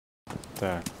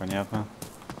Так, понятно.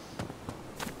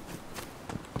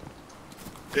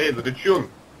 Эй, ну ты чё?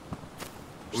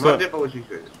 Что? Ты получить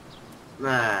хочешь?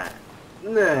 На.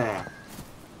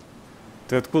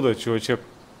 Ты откуда, чувачек?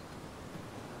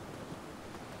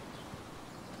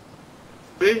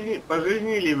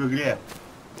 Поженили в игре.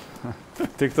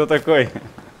 Ты кто такой?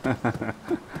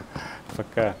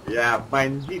 Пока. Я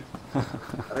бандит.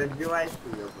 Раздевайся,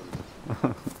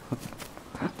 ёбаный.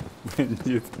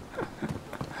 Бандит.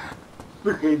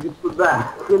 Сука, иди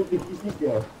туда. Хуй ты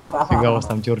хихикаешь. Фига у вас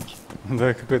там терки.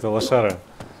 Да, какой-то лошара.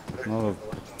 Ну,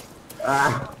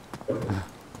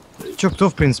 Чё,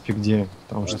 кто в принципе где?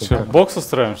 Потому что, что бокс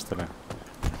устроим, что ли?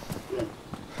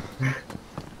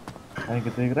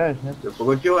 Анька, ты играешь, нет? Ты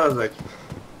получил разочек?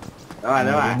 Давай,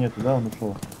 давай. Нет, да, он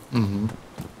ушел. Угу.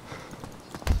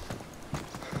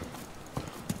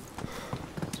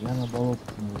 Я на болото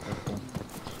не высоко.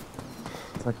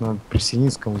 Так надо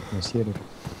присоединиться к кому-то на сервер.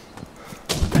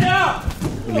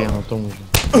 Или я на том уже.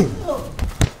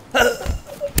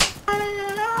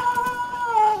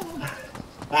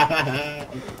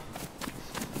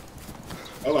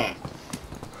 Опа.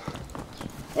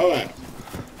 Опа.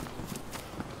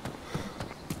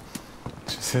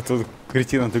 Сейчас я тут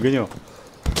кретина догоню.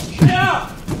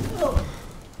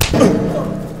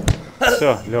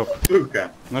 Все, лег.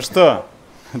 Сука. Ну что,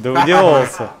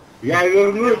 доуделывался? Я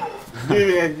вернусь. Жди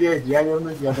меня здесь. Я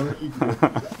вернусь, я научу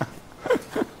тебя.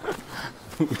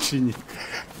 Ученик.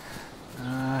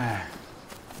 Ай.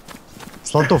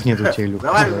 Слотов нет у тебя, Илюх.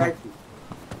 Давай, Да. зайти.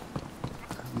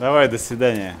 Давай, до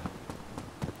свидания.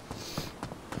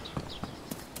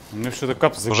 У меня что-то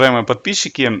капает. Уважаемые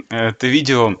подписчики, это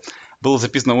видео было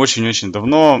записано очень-очень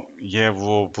давно. Я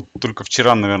его вот только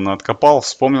вчера, наверное, откопал,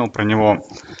 вспомнил про него.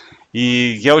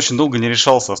 И я очень долго не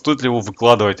решался, стоит ли его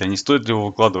выкладывать, а не стоит ли его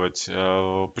выкладывать.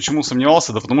 Почему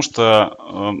сомневался? Да потому что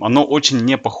оно очень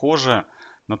не похоже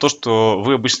на то, что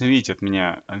вы обычно видите от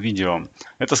меня видео.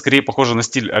 Это скорее похоже на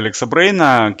стиль Олекса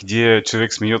Брейна, где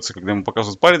человек смеется, когда ему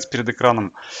показывают палец перед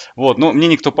экраном. Вот. Но мне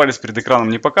никто палец перед экраном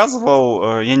не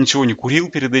показывал, я ничего не курил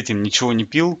перед этим, ничего не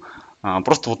пил.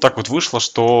 Просто вот так вот вышло,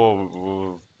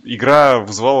 что игра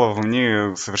вызывала во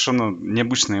мне совершенно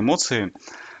необычные эмоции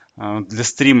для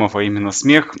стримов, а именно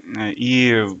смех.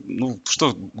 И, ну,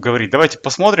 что говорить, давайте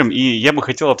посмотрим. И я бы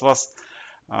хотел от вас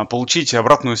получить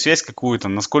обратную связь какую-то,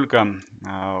 насколько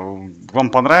вам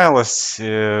понравилось,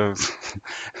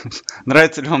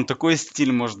 нравится ли вам такой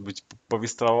стиль, может быть,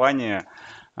 повествования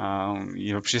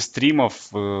и вообще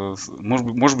стримов.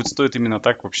 Может быть, стоит именно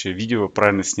так вообще видео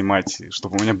правильно снимать,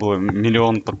 чтобы у меня было 1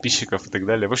 миллион подписчиков и так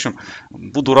далее. В общем,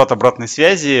 буду рад обратной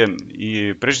связи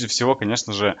и прежде всего,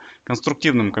 конечно же,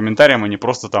 конструктивным комментариям, а не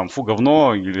просто там фу,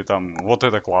 говно или там вот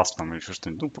это классно или еще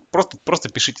что-нибудь. Ну, просто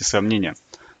пишите свое мнение.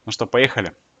 Ну что,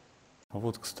 поехали. А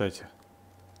вот, кстати,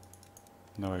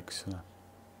 давай-ка сюда.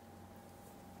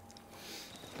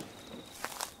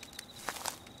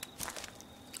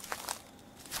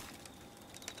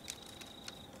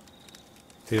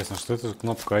 Интересно, что это за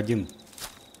кнопка 1?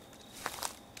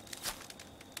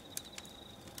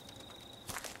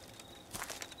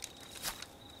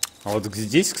 А вот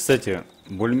здесь, кстати,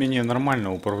 более-менее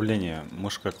нормальное управление.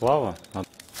 Мышка клава.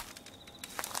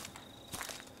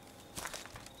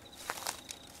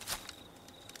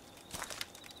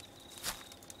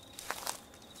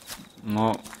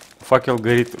 Но факел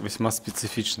горит весьма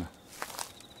специфично.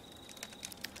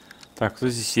 Так, кто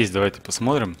здесь есть? Давайте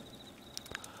посмотрим.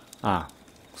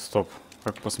 Стоп.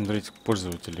 Как посмотреть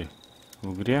пользователей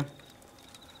в игре?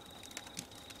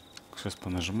 Сейчас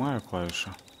понажимаю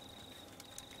клавишу.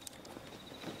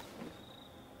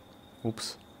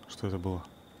 Упс, что это было?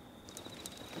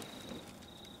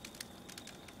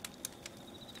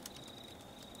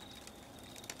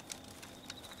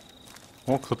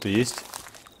 О, кто-то есть.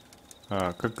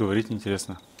 Как говорить,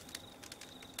 интересно.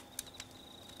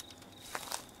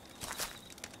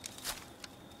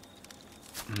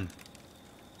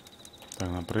 Так,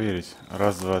 надо проверить.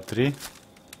 1, 2, 3.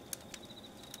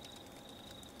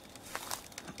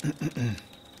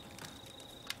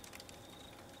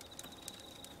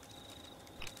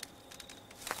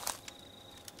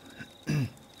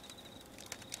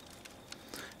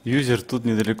 Юзер, тут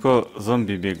недалеко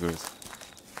зомби бегают.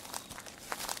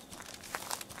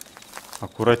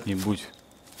 Аккуратней будь.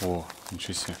 О,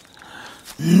 ничего себе.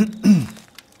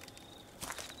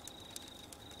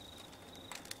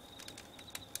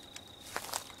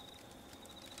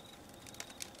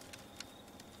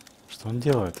 Что он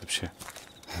делает вообще?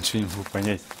 Ничего не могу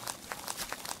понять.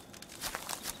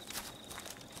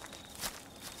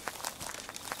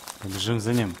 Побежим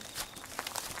за ним.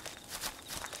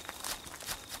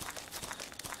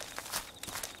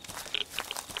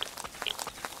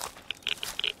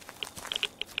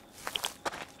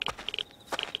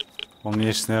 Он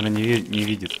меня сейчас, наверное, не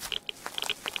видит.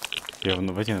 Я его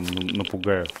давайте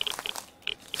напугаю.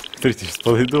 Смотрите, сейчас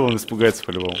подойду, он испугается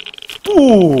по-любому.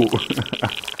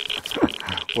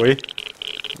 Ой.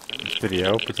 Теперь я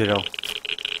его потерял.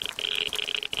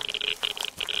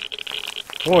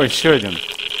 О, еще один.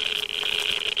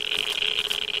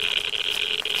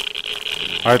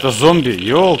 А это зомби,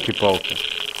 елки-палки.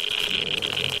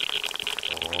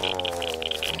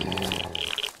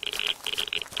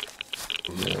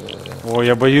 О,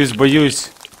 я боюсь,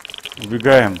 боюсь.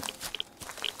 Убегаем.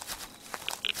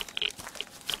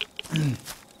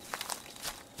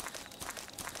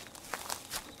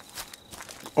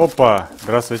 Опа,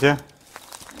 здравствуйте.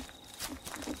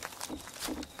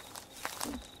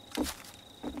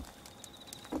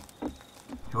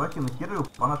 Чуваки, нахера вы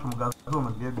по нашему газону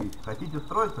бегаете? Хотите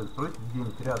строиться, стройте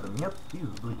где-нибудь рядом. Нет, и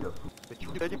сдуйте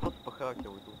оттуда. Они просто по хаке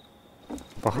уйдут.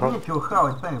 Да нечего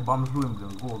хавать, сами бомжуем, блин,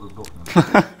 с голоду дохнем.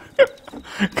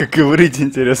 Как говорить,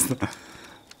 интересно.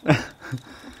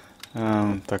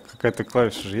 Так, какая-то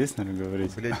клавиша же есть, наверное,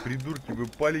 говорить. Блять, придурки, вы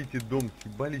палите дом,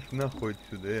 съебались нахуй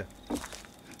отсюда,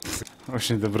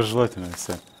 Очень доброжелательно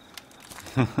все.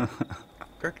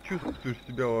 Как чувствуешь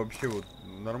себя вообще, вот,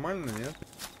 нормально, нет?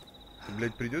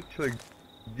 Блять, придет человек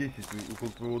 10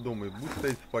 около твоего дома и будет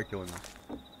стоять с факелами.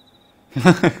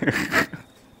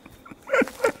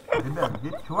 Ребят,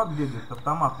 здесь чувак бегает с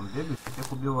автоматом, бегает,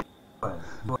 всех убивает.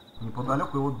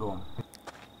 Неподалеку его дом.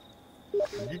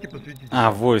 Идите посветите.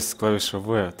 Voice, клавиша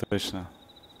В, точно.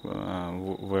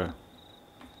 В.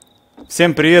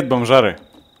 Всем привет, бомжары.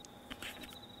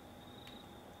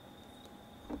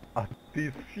 А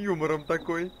ты с юмором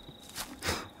такой.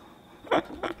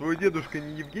 Твой дедушка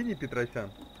не Евгений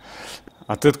Петросян?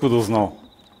 А ты откуда узнал?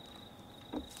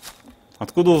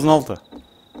 Откуда узнал-то?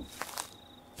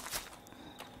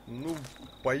 Ну,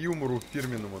 по юмору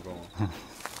фирменному тому.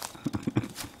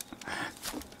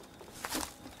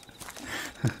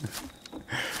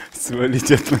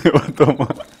 Свалите от моего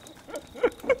дома.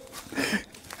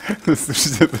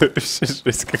 Слушайте, это вообще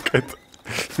жесть какая-то.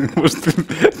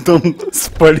 Может, дом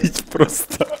спалить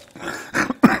просто.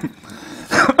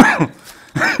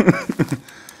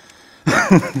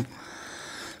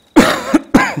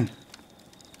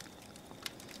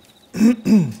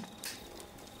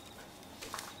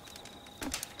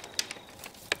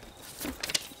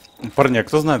 Парни, а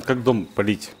кто знает, как дом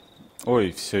полить?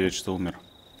 Ой, все, я что-то умер.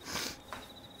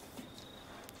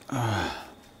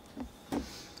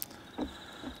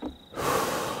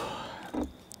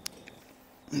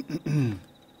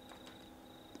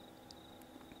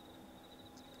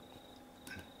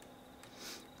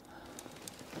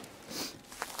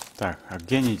 Так, а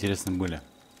где они, интересно, были?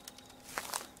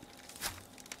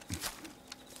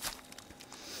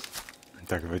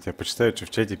 Так, давайте я почитаю, что в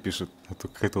чате пишут. Это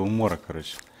какая-то умора,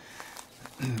 короче.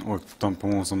 Ой, там,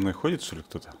 по-моему, за мной ходит, что ли,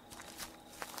 кто-то?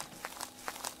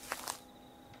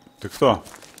 Ты кто?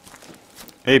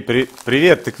 Эй,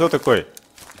 привет, ты кто такой?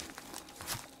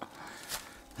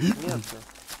 Местный.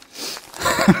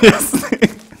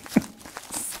 Местный.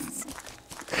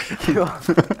 Чё?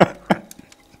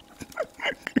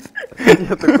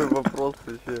 Мне такой вопрос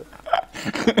вообще.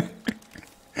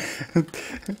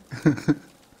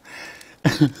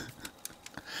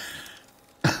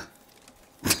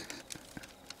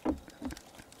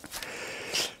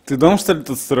 Ты дом, что ли,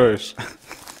 тут строишь?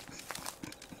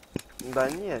 Да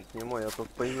нет, не мой, я тут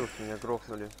появился, меня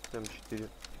грохнули. М4.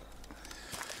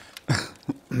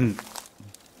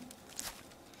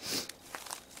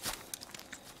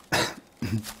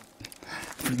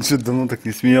 Что-то давно так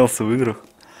не смеялся в играх.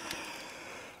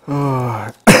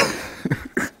 А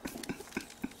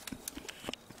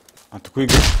такой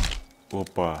игры...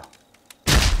 Опа.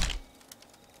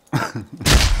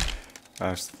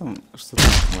 А что там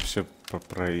вообще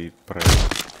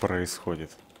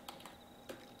происходит?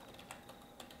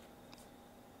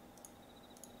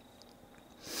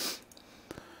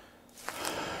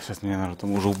 Сейчас меня, наверное,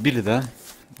 там уже убили, да?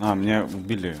 А, меня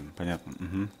убили, понятно.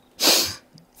 Угу.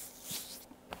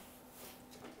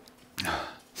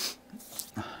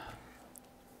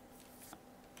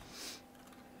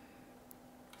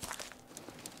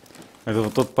 Это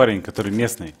вот тот парень, который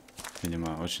местный,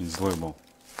 видимо, очень злой был.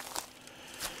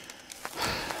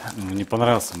 Ему не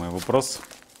понравился мой вопрос.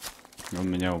 Он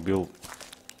меня убил.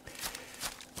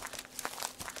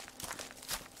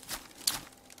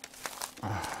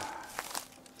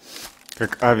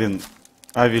 Как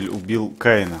Авель убил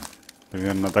Каина.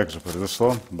 Примерно так же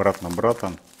произошло. Брат на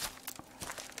брата.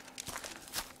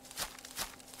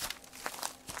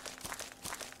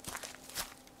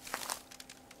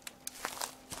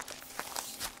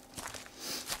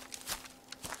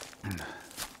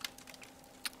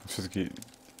 Все-таки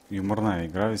юморная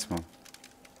игра весьма.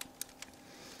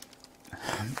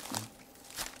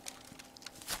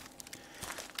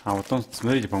 А вот он,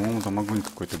 смотрите, по-моему, там огонь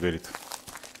какой-то горит.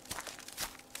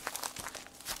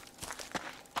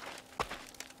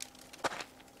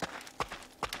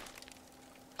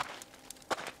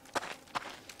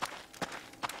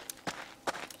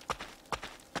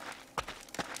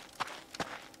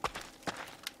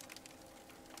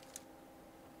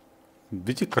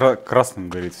 Видите, красным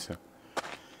горит все.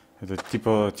 Это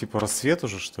типа рассвет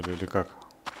уже, что ли, или как?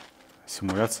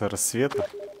 Симуляция рассвета.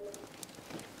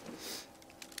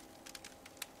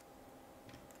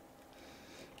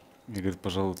 И говорит,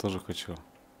 пожалуй, тоже хочу.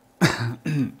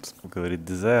 Говорит,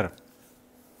 Desire.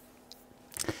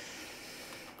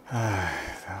 Давай.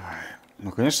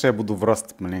 Ну, конечно, я буду в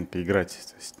раст маленько играть.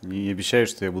 То есть не обещаю,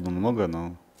 что я буду много,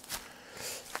 но...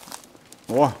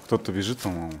 О, кто-то бежит,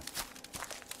 по-моему.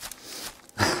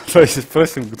 Давайте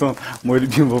спросим, кто он. Мой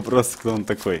любимый вопрос, кто он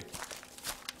такой.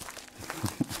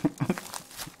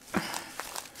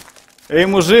 Эй,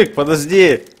 мужик,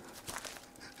 подожди!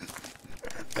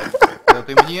 Это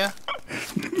ты мне?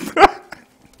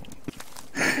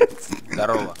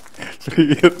 Здорово.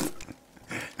 Привет.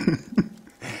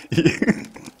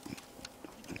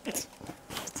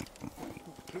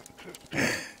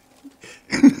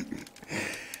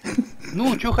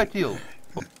 Ну, что хотел?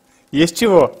 Есть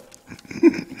чего?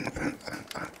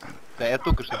 Да я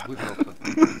только что выбрался.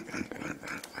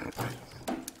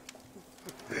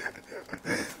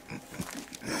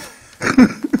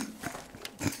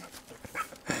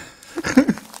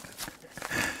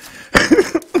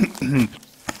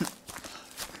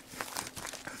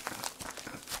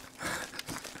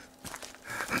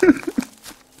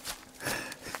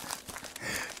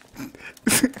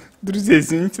 Друзья,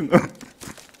 извините, но...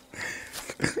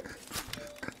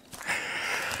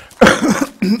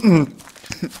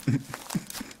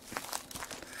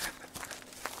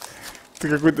 Это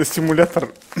какой-то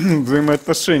симулятор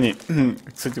взаимоотношений.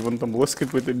 Кстати, вон там лось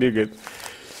какой-то бегает.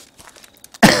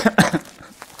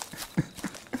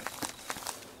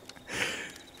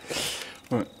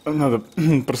 Ой, надо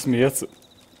просмеяться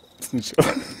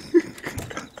сначала.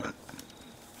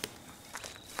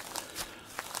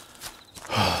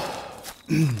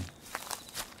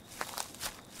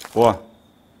 О!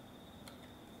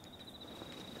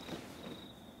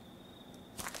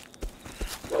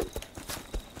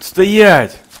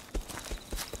 Стоять!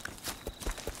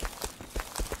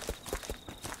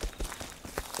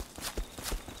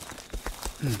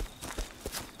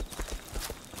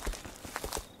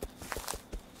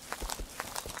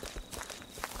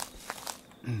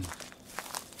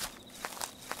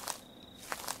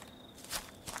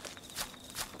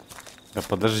 Да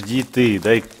подожди ты,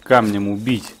 дай камнем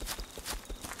убить.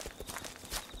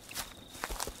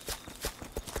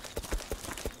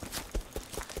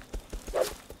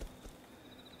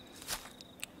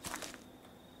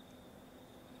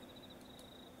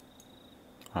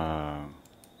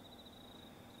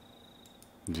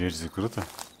 Дверь закрыта.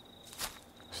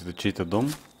 Это чей-то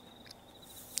дом.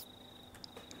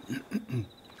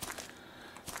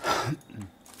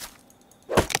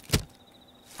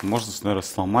 Можно, наверное,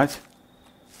 сломать.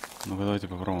 Ну-ка, давайте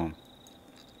попробуем.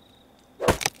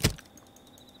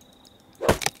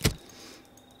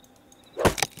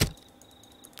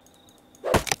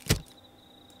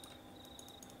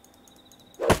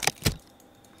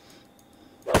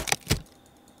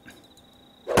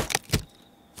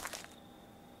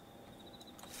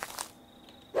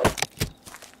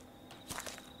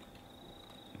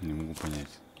 Не могу понять.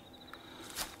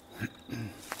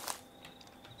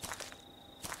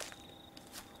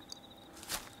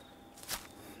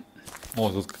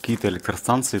 О, тут какие-то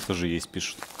электростанции тоже есть,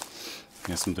 пишут.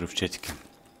 Я смотрю в чатике.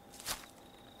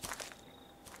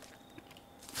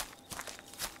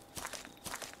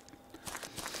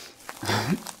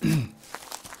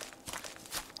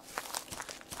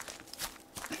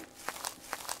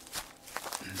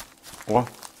 О!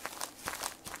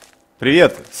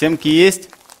 Привет! Семки есть?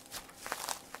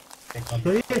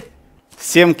 Что есть?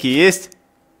 Семки есть?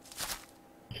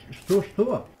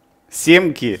 Что?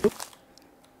 Семки!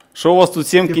 Что у вас тут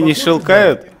семки Ты не попробуй,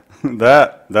 щелкают?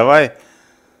 Да, давай.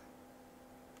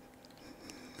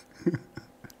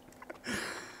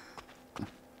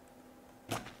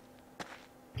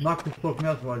 На кусок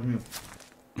мяса возьми.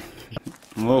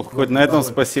 Ну, хоть на этом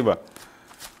спасибо.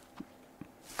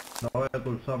 Давай я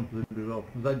тут сам забежал.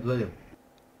 Сзади.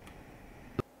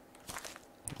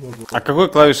 Вот. А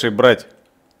какой клавишей брать?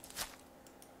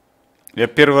 Я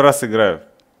первый раз играю.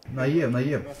 На Е.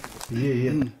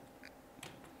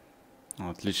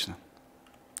 Отлично.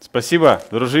 Спасибо,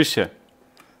 дружище.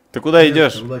 Ты куда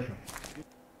идешь? Удачи.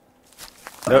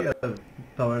 Да. Я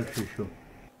товарища ищу.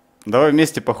 Давай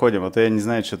вместе походим, а то я не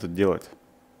знаю, что тут делать.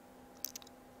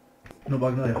 Ну,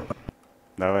 погнали.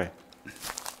 Давай.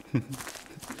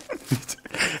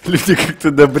 Люди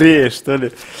как-то добрее, что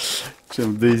ли,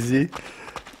 чем Дейзи.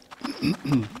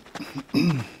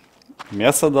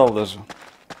 Мясо дал даже.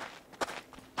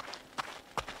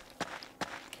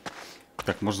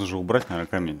 Так, можно же убрать, наверное,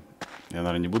 камень. Я,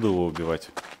 наверное, не буду его убивать.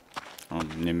 Он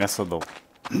мне мясо дал.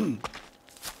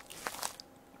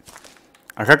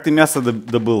 А как ты мясо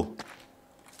добыл?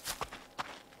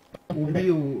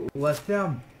 Убил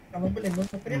лосям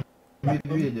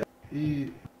медведя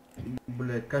и,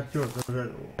 блядь, костер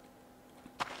зажарил.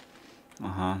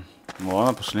 Ага. Ну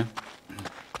ладно, пошли.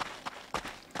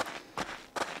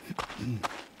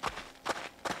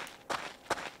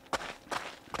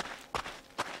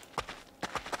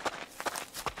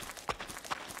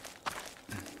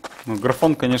 Ну,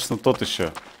 графон, конечно, тот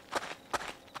еще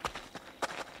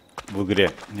в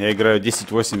игре. Я играю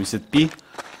 1080p,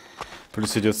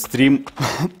 плюс идет стрим.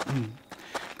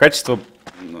 Качество...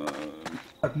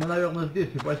 Так, мы, наверное, здесь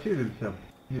и поселимся.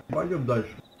 И пойдем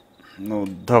дальше. Ну,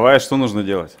 давай, что нужно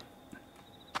делать?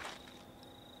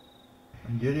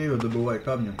 Деревья добывай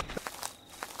камнем.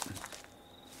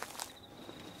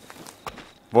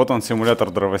 Вот он,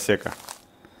 симулятор дровосека.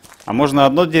 А можно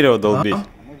одно дерево долбить?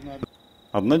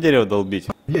 Одно дерево долбить?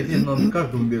 Нет, надо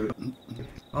каждому бегать.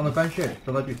 Оно кончается,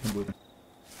 что написано будет.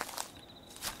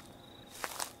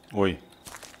 Ой,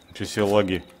 ничего себе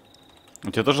лаги.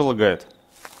 У тебя тоже лагает?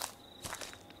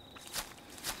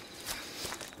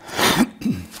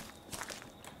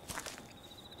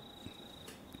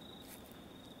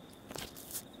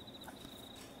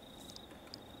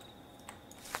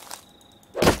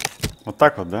 Вот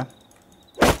так вот, да?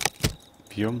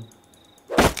 Пьем.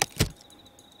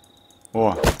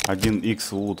 О,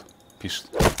 1х лут пишет.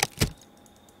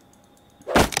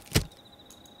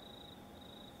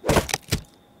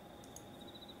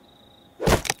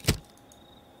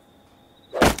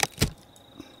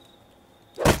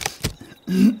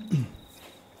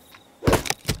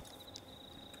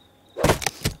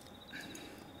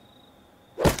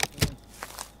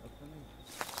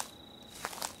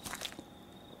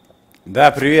 Да,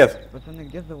 привет. Пацаны,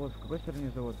 где завод? В какой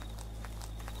стороне завод?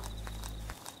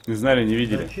 Не знали, не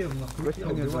видели. Зачем? В какой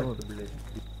стороне завод? блядь?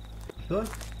 Что?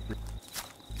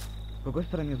 В какой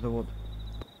стороне завод?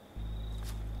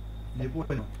 Не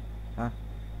понял.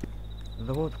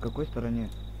 Завод в какой стороне?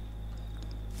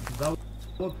 Завод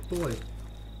стой.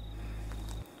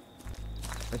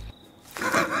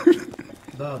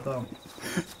 Да, там.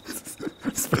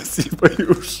 Спасибо, и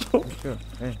ушел. Ну чё,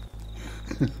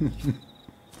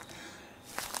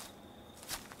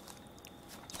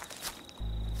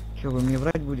 Чё, вы мне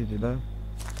врать будете, да?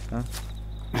 А?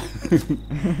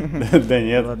 Да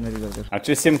нет. Ладно, ребята. А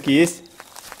что, семки есть?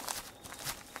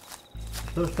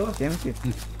 Что? Семки?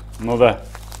 Ну да.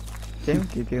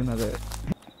 Семки тебе надо.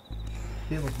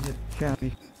 Семок нет. Ща,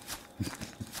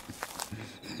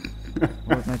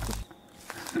 вот, Настя.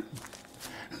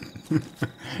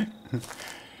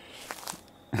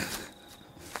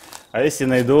 А если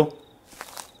найду?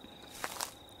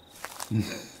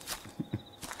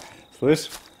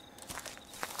 Слышь?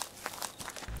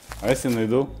 А если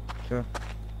найду? Чё?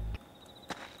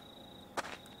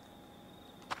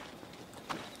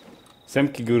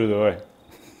 Семки, говорю, давай.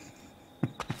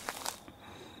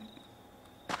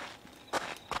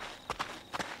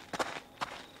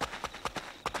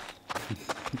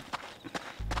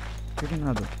 Чё тебе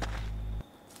надо?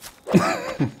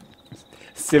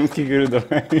 Семки, говорю,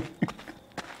 давай.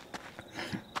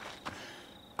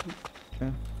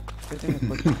 Чё? Что ты мне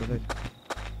хочешь сказать?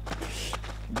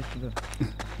 Иди сюда.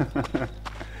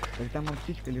 Так там вон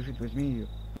птичка лежит, возьми ее.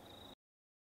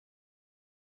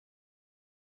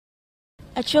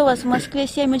 А что, у вас в Москве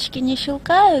семечки не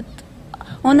щелкают?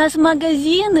 У нас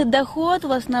магазины, доход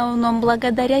в основном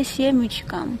благодаря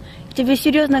семечкам. Тебе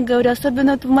серьезно говорю,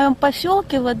 особенно вот в моем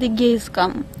поселке в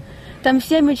Адыгейском. Там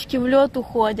семечки в лед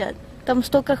уходят. Там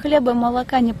столько хлеба и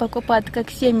молока не покупают,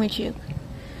 как семечек.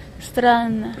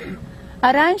 Странно.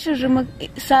 А раньше же мы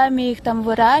сами их там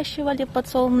выращивали,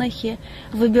 подсолнухи,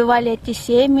 выбивали эти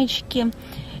семечки.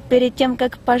 Перед тем,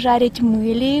 как пожарить,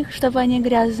 мыли их, чтобы они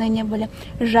грязные не были.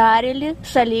 Жарили,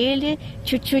 солили,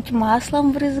 чуть-чуть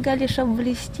маслом брызгали, чтобы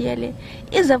блестели.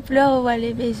 И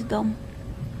заплевывали весь дом.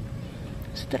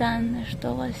 Странно,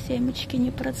 что у вас семечки не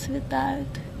процветают.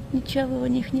 Ничего вы в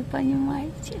них не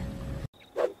понимаете.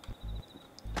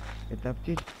 Это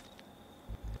птичка.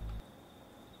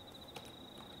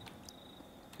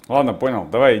 Ладно, понял.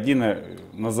 Давай, иди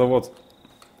на завод.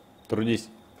 Трудись.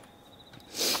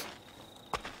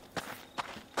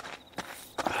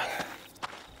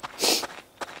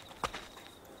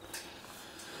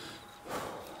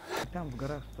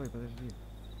 стой, подожди.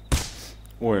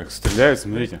 Ой, стреляют,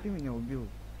 смотрите. Ты меня убил.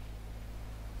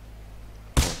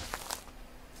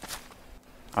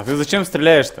 А ты зачем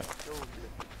стреляешь-то?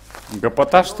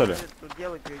 Гопота, что ли? Тут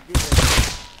делать людей,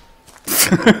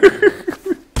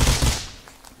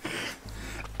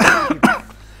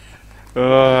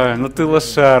 Ой, ну ты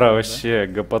лошара вообще,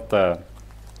 гопота.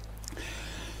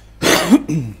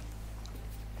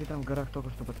 Ты там в горах только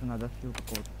что пацана, да, слил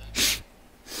какого-то.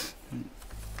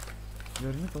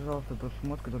 Верни, пожалуйста, тот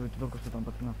шмот, который ты только что там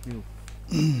пацана слил.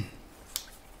 будут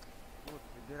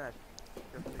выбирать.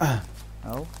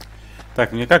 Ау?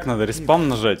 Так, мне как надо, респаун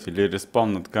нажать или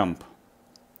респаун над камп?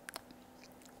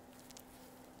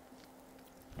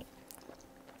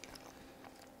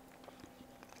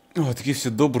 О, такие все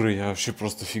добрые, я вообще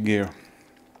просто офигею.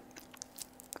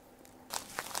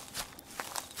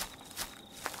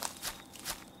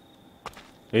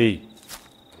 Эй!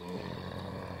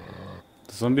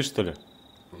 Ты зомби, что ли?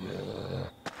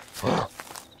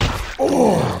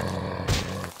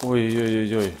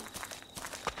 Ой-ой-ой-ой.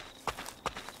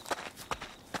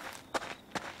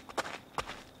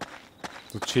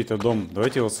 Тут чей-то дом.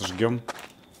 Давайте его сожгем.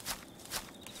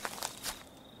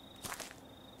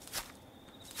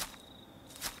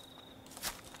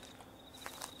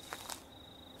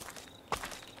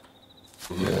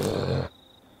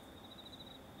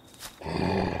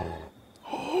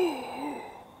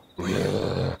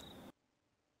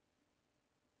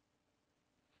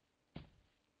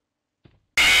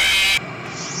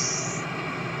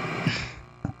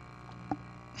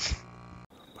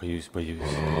 Боюсь, боюсь.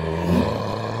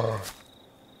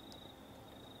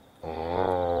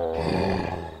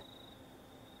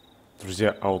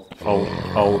 Друзья,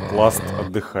 Outlast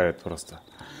отдыхает просто.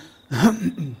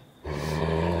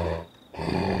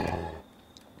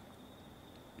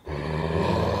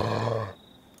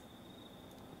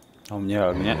 А у меня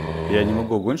огня... Я не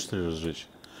могу огонь, что ли, разжечь?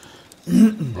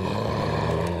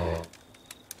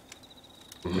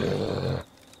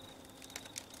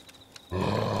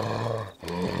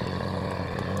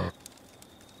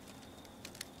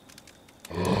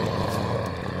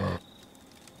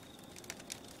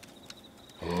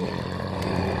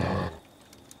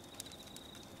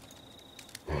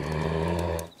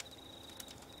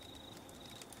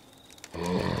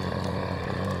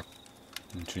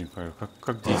 Ничего не понимаю.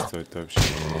 Как действовать-то вообще?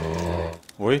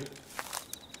 Ой.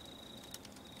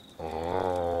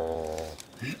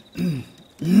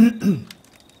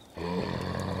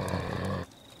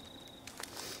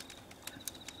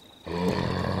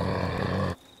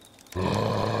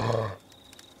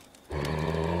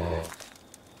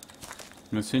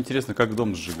 Мне все интересно, как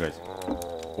дом сжигать.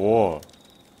 О!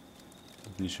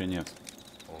 Тут ничего нет.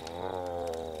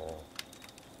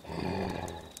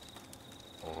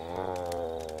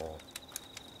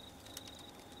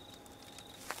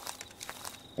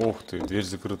 Ух ты, дверь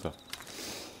закрыта.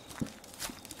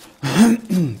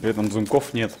 При этом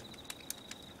замков нет.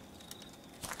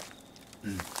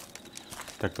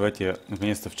 Так, давайте я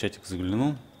наконец-то в чатик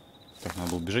загляну. Так,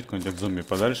 надо убежать куда-нибудь от зомби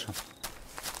подальше.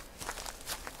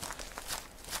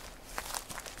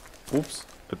 Упс.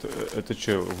 Это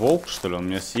что, волк, что ли? Он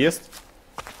меня съест?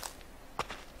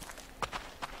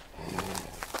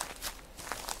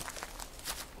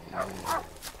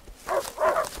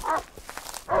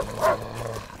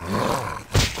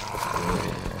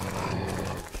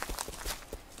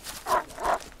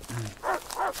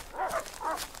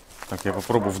 Так, я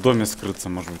попробую в доме скрыться,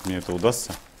 может быть, мне это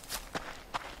удастся.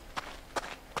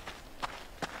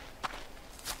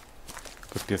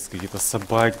 Капец, какие-то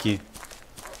собаки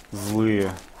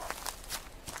злые.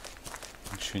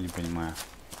 Ничего не понимаю.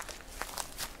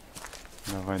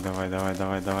 Давай, давай, давай,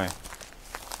 давай, давай.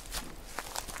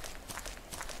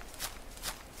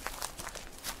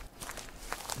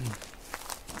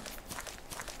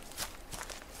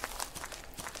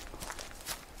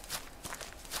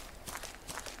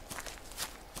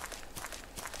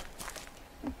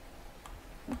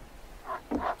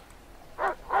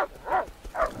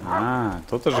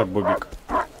 Тот же Бобик.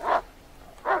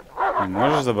 Не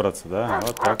можешь забраться, да?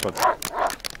 Вот так вот.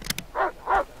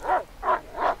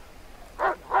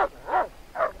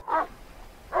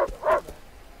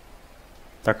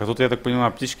 Так, а тут, я так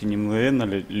понимаю, птички не мгновенно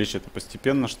лечат, а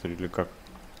постепенно, что ли, или как?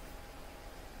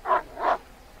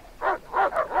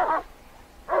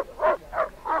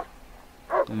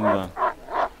 Ну да.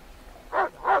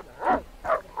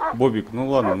 Бобик, ну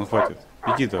ладно, ну хватит.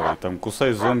 Иди давай, там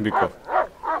кусай зомбиков.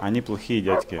 Они плохие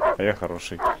дядьки, а я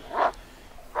хороший.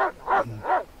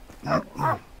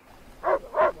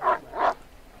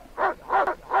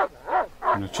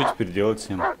 Ну что теперь делать с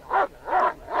ним?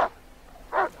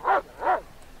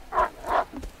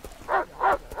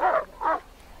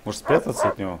 Может спрятаться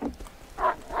от него?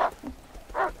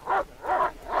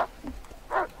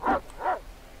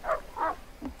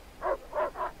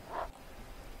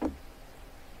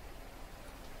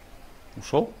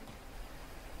 Ушел?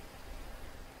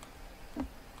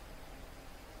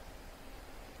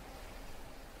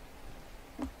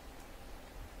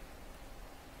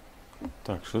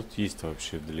 Так, что тут есть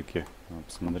вообще вдалеке? Надо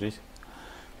посмотреть.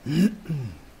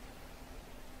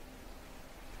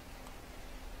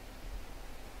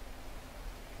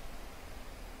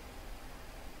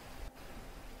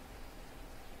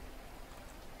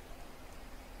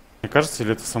 Мне кажется,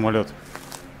 или это самолет?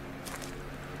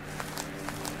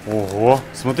 Ого,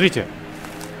 смотрите.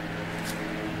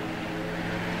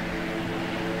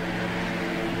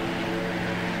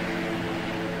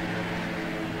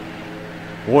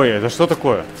 Ой, это что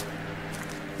такое?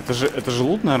 Это же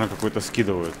лут, наверное, какой-то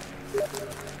скидывают.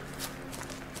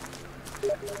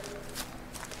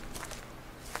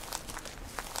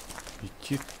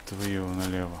 Иди твою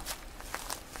налево.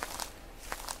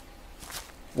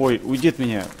 Ой, уйди от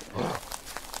меня.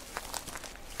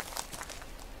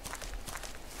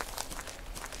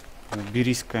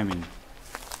 Уберись, камень.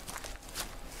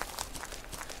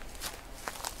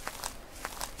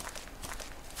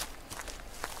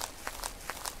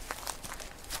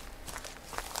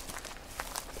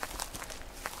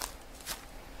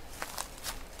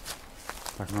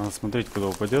 Так, надо смотреть, куда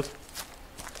упадет.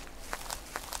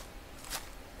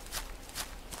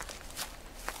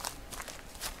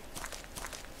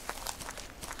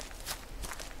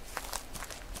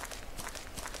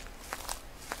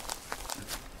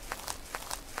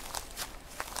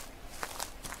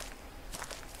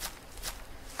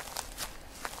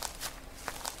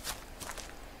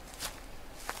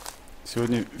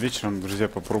 Сегодня вечером, друзья,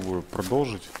 попробую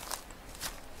продолжить.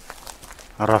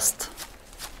 Раст.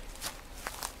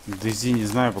 Дейзи не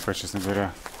знаю пока, честно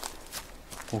говоря.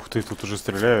 Ух ты, тут уже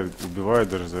стреляют, убивают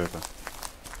даже за это.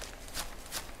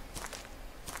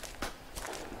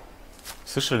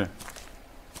 Слышали?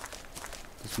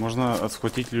 Тут можно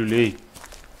отсхватить люлей.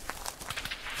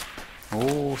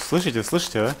 О, слышите,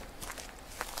 слышите, да?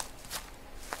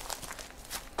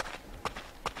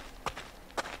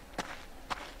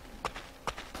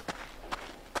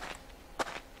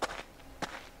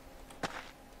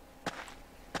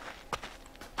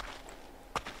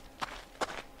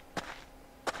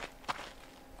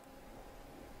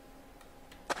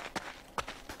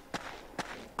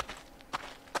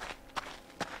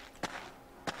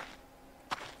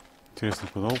 Интересно,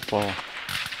 куда упала?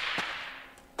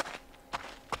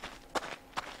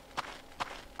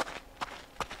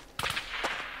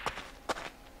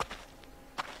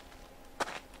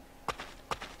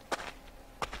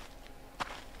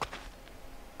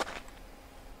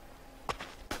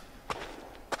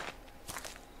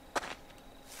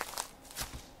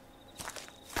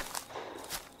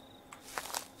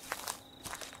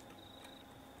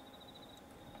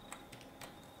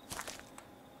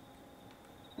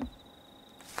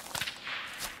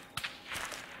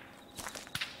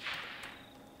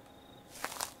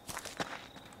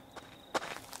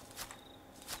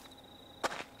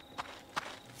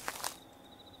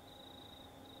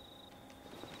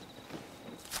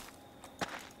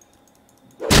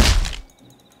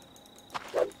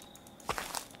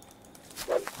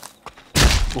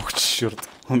 Ух, черт.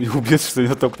 Он меня убьет, что у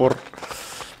него топор.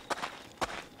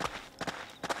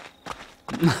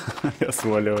 Я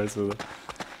сваливаю сюда.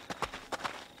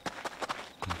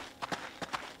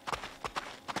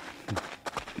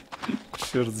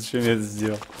 Черт, зачем я это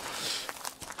сделал?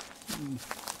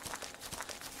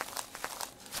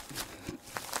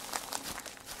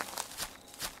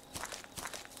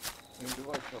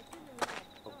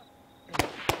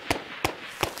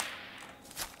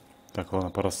 Так, ладно,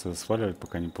 пора сваливать,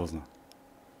 пока не поздно.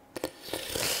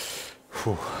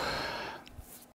 Фух.